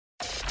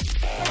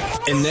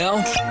And now,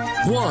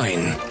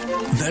 wine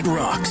that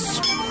rocks.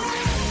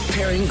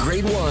 Pairing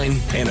great wine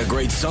and a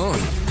great song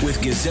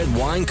with Gazette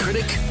wine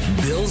critic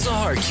Bill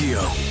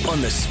Zaharkio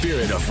on the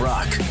Spirit of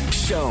Rock.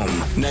 Shom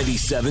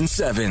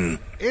 97.7.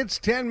 It's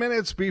 10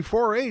 minutes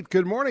before 8.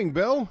 Good morning,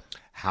 Bill.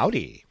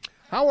 Howdy.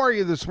 How are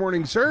you this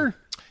morning, sir?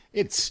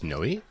 It's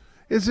snowy.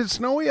 Is it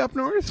snowy up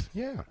north?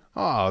 Yeah.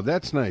 Oh,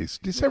 that's nice.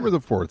 December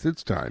the 4th,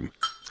 it's time.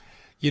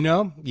 You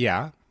know,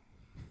 yeah.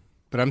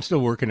 But I'm still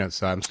working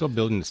outside. I'm still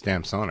building the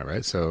stamp sauna,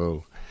 right?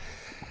 So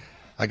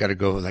I got to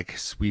go like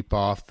sweep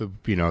off the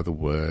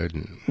wood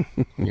and,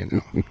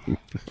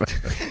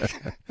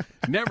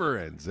 Never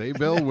ends, eh,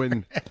 Bill?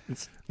 When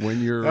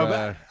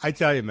you're, I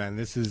tell you, man,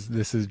 this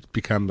has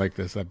become like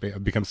this.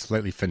 I've become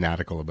slightly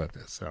fanatical about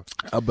this. So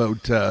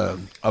about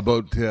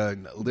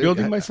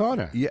building my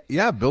sauna.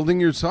 Yeah, building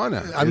your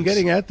sauna. I'm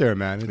getting out there,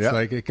 man. It's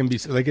like it can be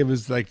like it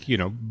was like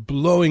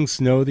blowing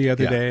snow the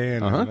other day,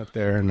 and I'm up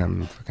there and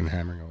I'm fucking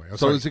hammering away.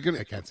 So is it gonna?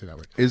 I can't say that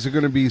word. Is it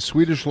going to be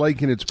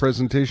Swedish-like in its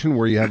presentation,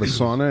 where you have a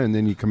sauna and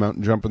then you come out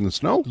and jump in the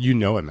snow? You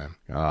know it, man.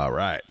 All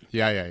right.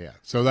 Yeah.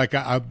 So like,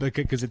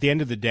 because at the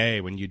end of the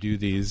day, when you do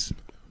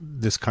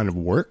this kind of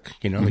work,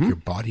 like your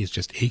body is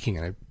just aching,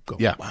 and I go,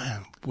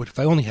 wow, what if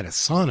I only had a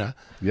sauna?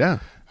 Yeah,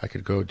 I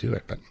could go do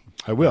it, but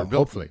I will,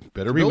 hopefully.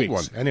 Better 3 build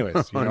weeks. one. Anyways,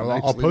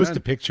 I'll post a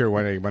picture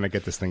when I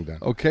get this thing done.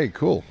 Okay,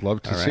 cool.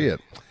 Love to see it.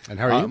 And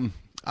how are you?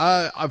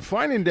 I'm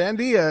fine and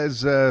dandy.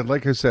 As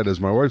like I said,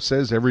 as my wife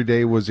says, every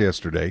day was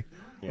yesterday,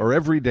 or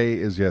every day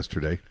is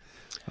yesterday.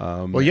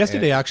 Well,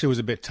 yesterday actually was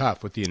a bit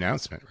tough with the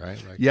announcement,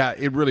 right? Yeah,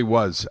 it really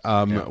was.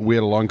 We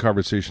had a long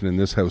conversation in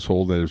this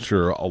household, and I'm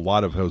sure a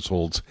lot of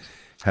households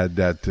had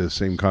that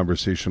same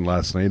conversation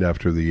last night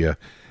after the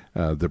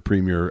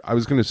premiere. I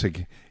was going to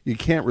say you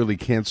can't really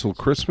cancel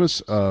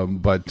Christmas,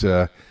 but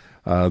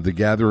the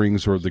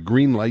gatherings, or the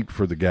green light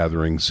for the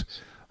gatherings,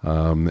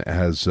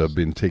 has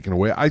been taken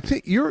away. I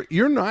think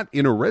you're not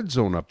in a red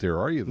zone up there,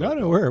 are you?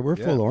 No, we're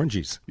full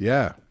oranges.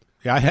 Yeah.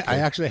 I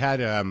actually had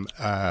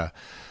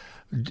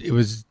it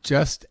was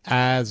just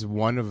as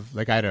one of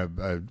we had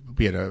a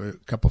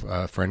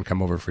couple friend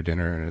come over for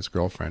dinner and his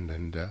girlfriend,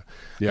 and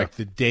like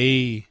the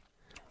day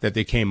that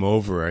they came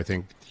over, I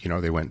think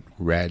they went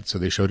red, so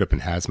they showed up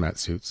in hazmat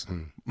suits,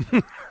 and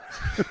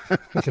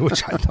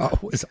which I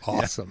thought was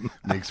awesome.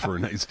 Yeah. Makes for a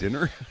nice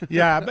dinner.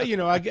 Yeah, but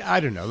I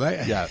don't know.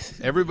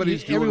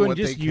 Everybody's doing everyone what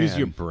just they use can.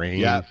 your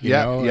brain.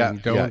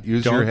 And don't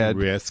use your head.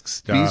 Risk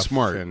stuff. Be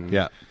smart.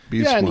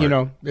 Be smart.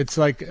 And it's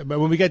like, but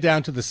when we get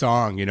down to the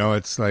song,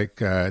 it's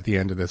like at the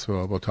end of this,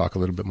 we'll talk a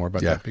little bit more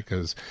about that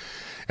because,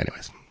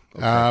 anyways,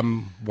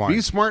 wine. Be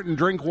smart and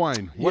drink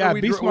wine. What are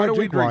we smart. What are we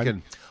Drink wine.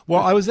 drinking?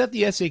 Well, I was at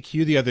the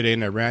SAQ the other day,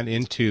 and I ran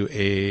into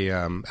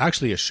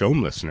actually a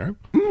Shom listener.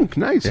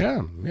 Nice. Yeah,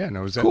 and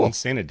I was in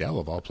St. Adele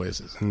of all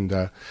places, and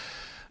well,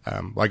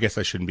 I guess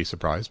I shouldn't be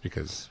surprised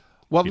because.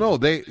 Well, no,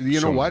 they. You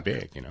know Shom's what?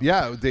 Big,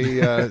 Yeah, they.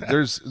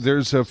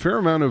 There's a fair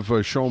amount of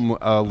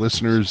Shom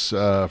listeners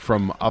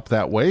from up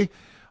that way.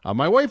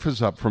 My wife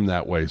is up from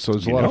that way, so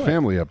there's a lot of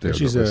family up there.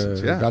 She's a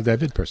Val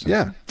David person.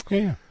 Yeah.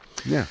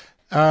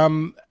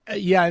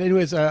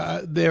 Anyways,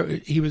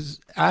 he was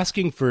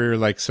asking for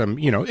like some,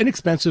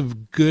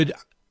 inexpensive, good,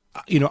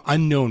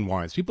 unknown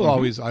wines. People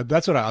always,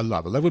 that's what I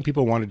love. I love when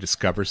people want to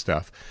discover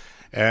stuff.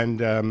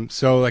 And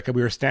so like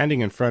we were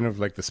standing in front of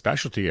like the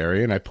specialty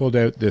area, and I pulled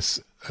out this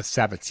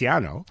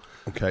Saviziano,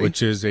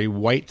 which is a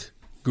white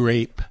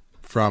grape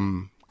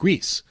from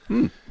Greece.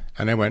 And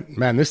I went,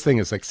 man, this thing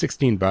is like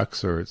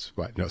 $16, or it's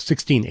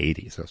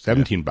 $16.80, so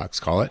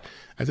 $17, call it.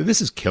 I said, this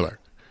is killer.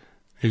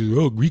 He said,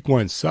 oh, Greek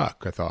wines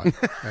suck, I thought.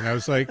 And I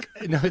was like,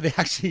 no, they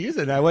actually use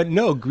it. And I went,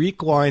 no,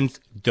 Greek wines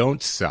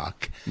don't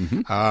suck.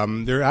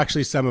 They're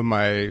actually some of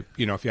my,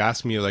 if you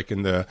ask me, like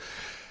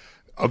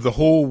of the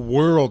whole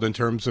world in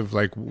terms of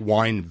like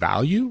wine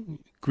value,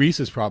 Greece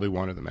is probably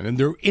one of them. And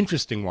they're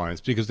interesting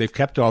wines because they've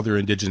kept all their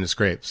indigenous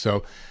grapes.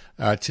 So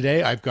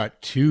today I've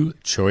got two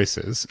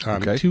choices,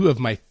 two of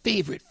my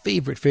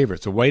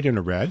favorites, a white and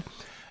a red.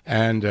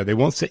 And they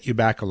won't set you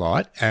back a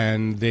lot.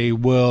 And they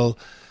will,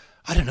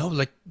 I don't know,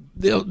 like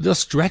they'll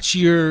stretch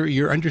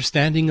your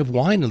understanding of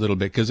wine a little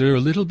bit because they're a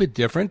little bit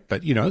different.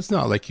 But, it's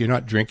not like you're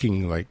not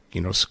drinking like,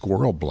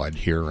 squirrel blood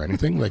here or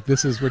anything. Like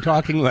we're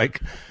talking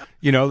like,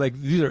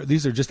 like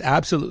these are just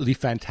absolutely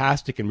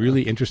fantastic and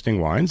really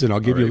interesting wines, and I'll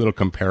give you a little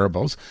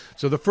comparables.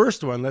 So the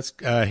first one, let's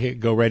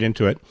go right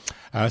into it.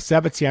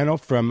 Saviziano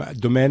from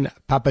Domaine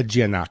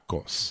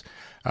Papagiannakos.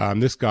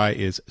 This guy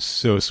is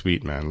so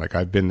sweet, man. Like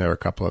I've been there a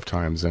couple of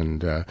times,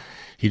 and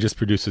he just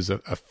produces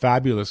a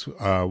fabulous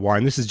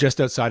wine. This is just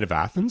outside of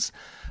Athens.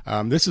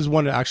 This is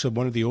one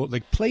of the old,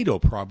 like Plato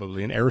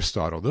probably and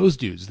Aristotle. Those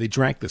dudes, they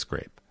drank this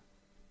grape.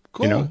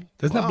 Cool.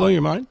 Doesn't that blow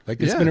your mind?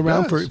 Like it's been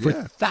around for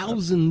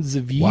thousands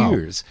of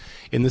years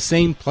in the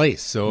same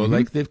place. So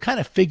like they've kind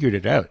of figured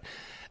it out.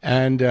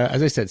 And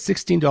as I said,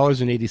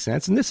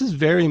 $16.80. And this is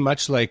very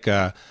much like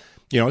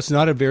It's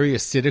not a very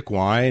acidic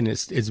wine.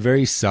 It's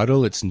very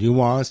subtle. It's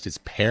nuanced. It's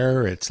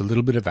pear. It's a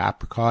little bit of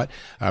apricot.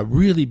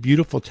 Really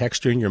beautiful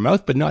texture in your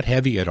mouth, but not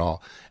heavy at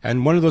all.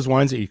 And one of those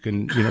wines that you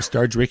can,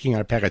 start drinking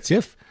on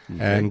aperitif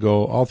and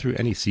go all through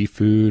any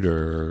seafood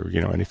or,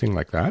 anything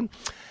like that.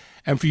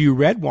 And for you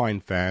red wine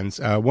fans,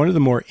 one of the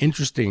more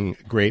interesting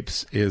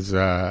grapes is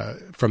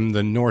from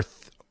the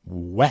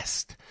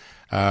northwest,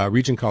 a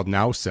region called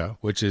Nausa,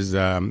 which is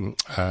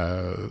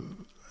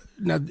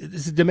now,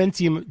 this is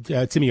Dementium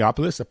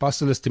Timiopoulos,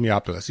 Apostolos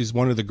Timiopoulos. He's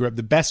one of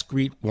the best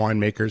Greek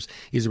winemakers.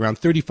 He's around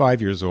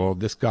 35 years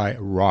old. This guy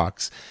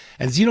rocks.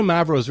 And Zino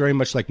Mavro is very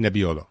much like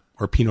Nebbiolo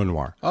or Pinot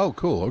Noir. Oh,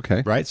 cool.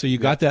 Okay. Right? So you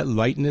got that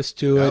lightness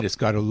to it. It's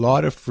got a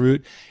lot of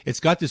fruit. It's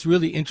got this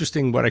really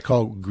interesting, what I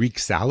call Greek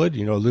salad,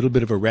 a little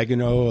bit of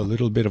oregano, a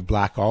little bit of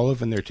black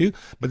olive in there too.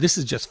 But this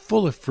is just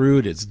full of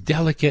fruit. It's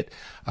delicate.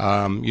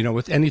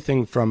 With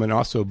anything from an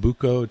osso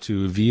bucco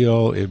to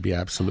veal, it would be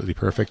absolutely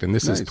perfect. And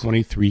this is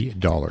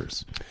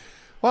 $23.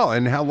 Well,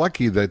 and how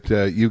lucky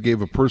that you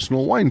gave a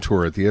personal wine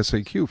tour at the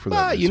SAQ for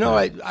that.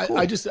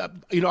 I just,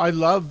 I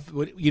love,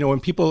 when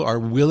people are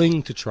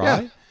willing to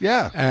try.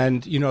 Yeah.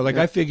 And,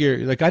 I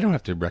figure, I don't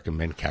have to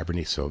recommend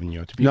Cabernet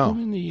Sauvignon to people.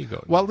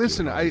 No. Well,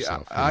 listen,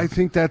 I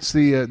think that's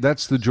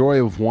the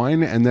joy of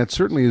wine, and that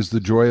certainly is the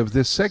joy of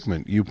this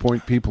segment. You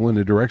point people in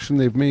a direction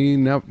they've may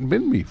not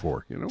been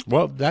before,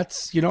 Well,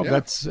 that's,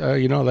 I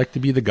like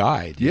to be the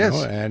guide.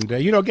 Yes. And,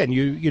 again,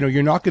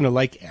 you're not going to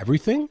like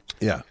everything.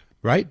 Yeah.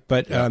 Right,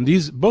 but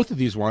both of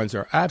these wines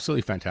are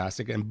absolutely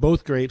fantastic, and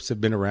both grapes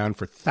have been around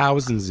for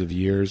thousands of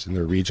years in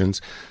their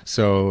regions.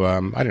 So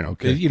I don't know,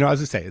 okay.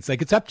 As I say,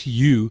 it's up to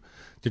you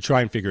to try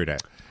and figure it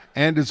out.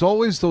 And as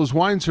always, those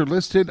wines are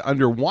listed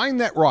under Wine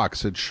That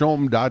Rocks at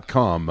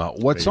shom.com.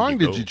 What song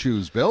did you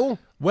choose, Bill?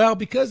 Well,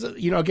 because,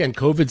 again,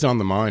 COVID's on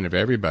the mind of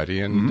everybody,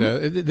 and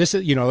this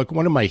is,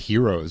 one of my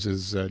heroes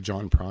is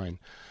John Prine.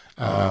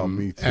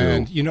 Me too.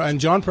 And and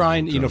John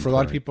Prine, for a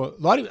lot of people,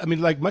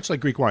 much like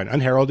Greek wine,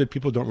 unheralded,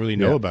 people don't really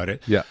know about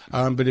it. Yeah.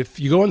 But if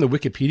you go on the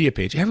Wikipedia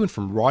page, everyone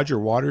from Roger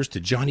Waters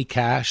to Johnny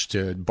Cash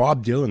to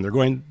Bob Dylan, they're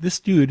going, this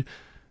dude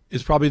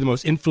is probably the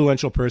most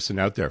influential person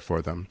out there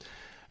for them.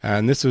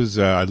 And this is,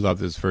 I love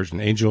this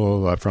version,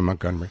 Angel from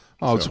Montgomery.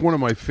 Oh, it's one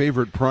of my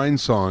favorite Prine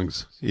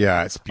songs.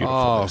 Yeah, it's beautiful.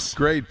 Oh,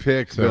 great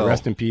pick. So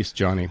rest in peace,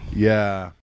 Johnny. Yeah.